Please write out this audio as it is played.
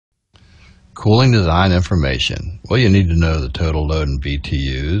Cooling design information. Well, you need to know the total load in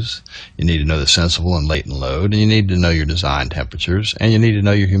BTUs, you need to know the sensible and latent load, and you need to know your design temperatures, and you need to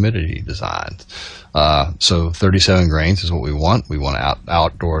know your humidity designs. So 37 grains is what we want. We want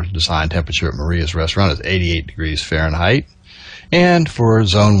outdoor design temperature at Maria's restaurant is 88 degrees Fahrenheit. And for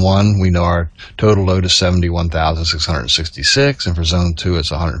Zone 1, we know our total load is 71,666, and for Zone 2, it's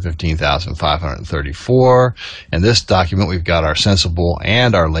 115,534. In this document, we've got our sensible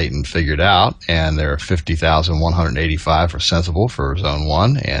and our latent figured out, and they're 50,185 for sensible for Zone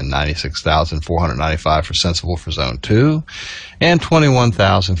 1, and 96,495 for sensible for Zone 2, and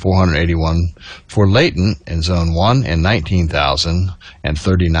 21,481 for latent in Zone 1, and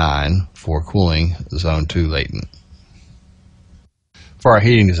 19,039 for cooling Zone 2 latent. For our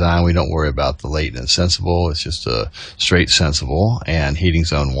heating design, we don't worry about the latent and sensible. It's just a straight sensible. And heating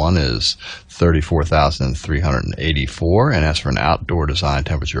zone 1 is 34,384. And that's for an outdoor design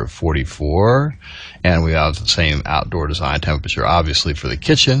temperature of 44. And we have the same outdoor design temperature, obviously, for the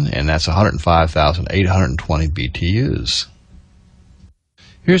kitchen. And that's 105,820 BTUs.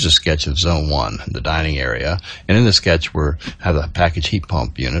 Here's a sketch of Zone 1, the dining area, and in the sketch we have a package heat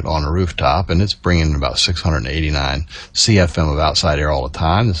pump unit on a rooftop, and it's bringing about 689 CFM of outside air all the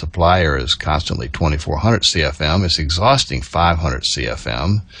time. The supply air is constantly 2,400 CFM. It's exhausting 500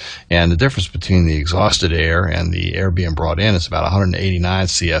 CFM, and the difference between the exhausted air and the air being brought in is about 189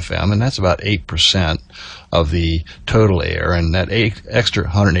 CFM, and that's about 8% of the total air, and that extra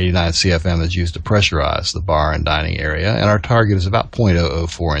 189 CFM is used to pressurize the bar and dining area, and our target is about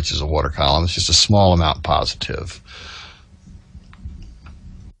 0.004 inches of water column. It's just a small amount positive.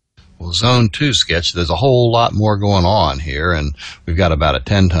 Well, Zone 2 sketch, there's a whole lot more going on here, and we've got about a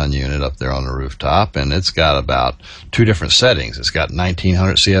 10-ton unit up there on the rooftop, and it's got about 2 different settings. It's got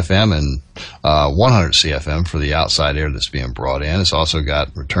 1900 CFM and 100 CFM for the outside air that's being brought in. It's also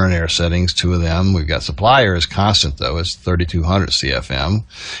got return air settings, 2 of them. We've got supply air is constant, though. It's 3,200 CFM.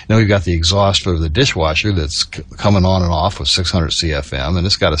 Then we've got the exhaust for the dishwasher that's coming on and off with 600 CFM, and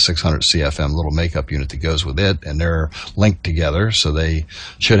it's got a 600 CFM little makeup unit that goes with it, and they're linked together, so they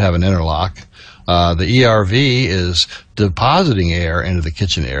should have an interlock. The ERV is depositing air into the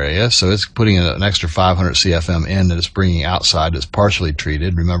kitchen area, so it's putting an extra 500 CFM in that it's bringing outside that's partially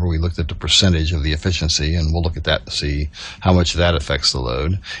treated. Remember, we looked at the percentage of the efficiency, and we'll look at that to see how much that affects the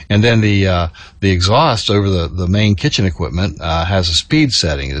load. And then the exhaust over the main kitchen equipment has a speed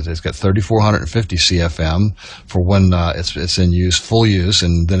setting. It's got 3,450 CFM for when it's in use, full use,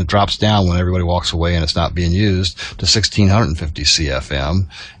 and then it drops down when everybody walks away and it's not being used to 1,650 CFM.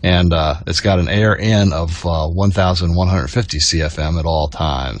 And it's got an air in of 1,150 CFM at all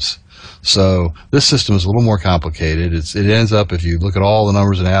times. So this system is a little more complicated. It ends up, if you look at all the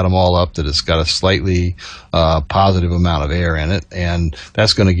numbers and add them all up, that it's got a slightly positive amount of air in it, and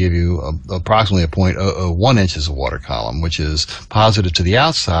that's going to give you approximately a 0.001 inches of water column, which is positive to the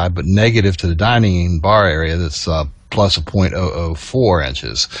outside but negative to the dining and bar area. That's plus a 0.004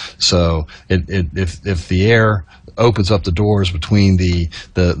 inches. So if the air opens up the doors between the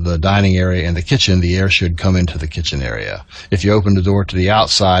dining area and the kitchen, the air should come into the kitchen area. If you open the door to the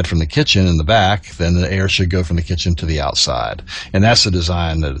outside from the kitchen in the back, then the air should go from the kitchen to the outside. And that's the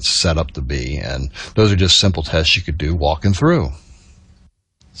design that it's set up to be. And those are just simple tests you could do walking through.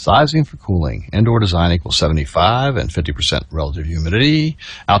 Sizing for cooling. Indoor design equals 75 and 50% relative humidity.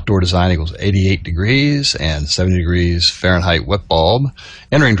 Outdoor design equals 88 degrees and 70 degrees Fahrenheit wet bulb.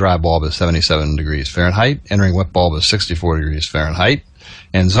 Entering dry bulb is 77 degrees Fahrenheit. Entering wet bulb is 64 degrees Fahrenheit.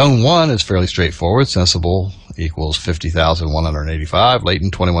 And zone 1 is fairly straightforward. Sensible equals 50,185.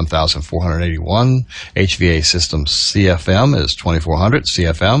 Latent 21,481. HVAC system CFM is 2,400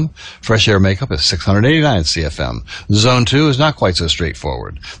 CFM. Fresh air makeup is 689 CFM. Zone 2 is not quite so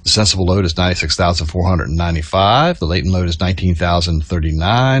straightforward. The sensible load is 96,495. The latent load is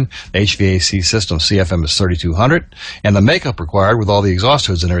 19,039. The HVAC system CFM is 3,200. And the makeup required with all the exhaust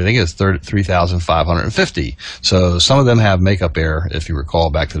hoods and everything is 3,550. So some of them have makeup air, if you recall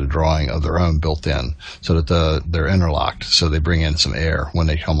back to the drawing, of their own built in, so that they're interlocked, so they bring in some air when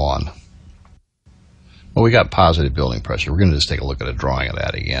they come on. Well, we got positive building pressure. We're going to just take a look at a drawing of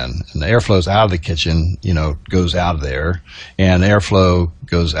that again. And the air flows out of the kitchen, goes out of there, and airflow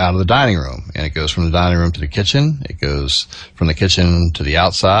goes out of the dining room, and it goes from the dining room to the kitchen. It goes from the kitchen to the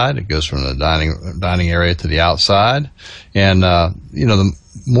outside. It goes from the dining area to the outside, and the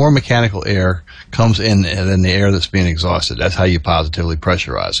more mechanical air comes in than the air that's being exhausted. That's how you positively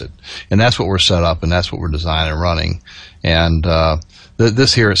pressurize it. And that's what we're set up, and that's what we're designing and running. And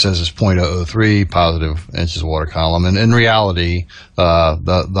This here, it says is 0.003 positive inches of water column. And in reality, the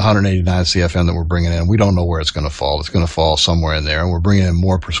 189 CFM that we're bringing in, we don't know where it's going to fall. It's going to fall somewhere in there. And we're bringing in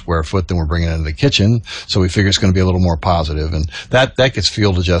more per square foot than we're bringing into the kitchen. So we figure it's going to be a little more positive. And that gets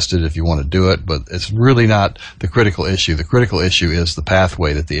field adjusted if you want to do it. But it's really not the critical issue. The critical issue is the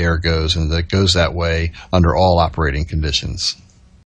pathway that the air goes, and that goes that way under all operating conditions.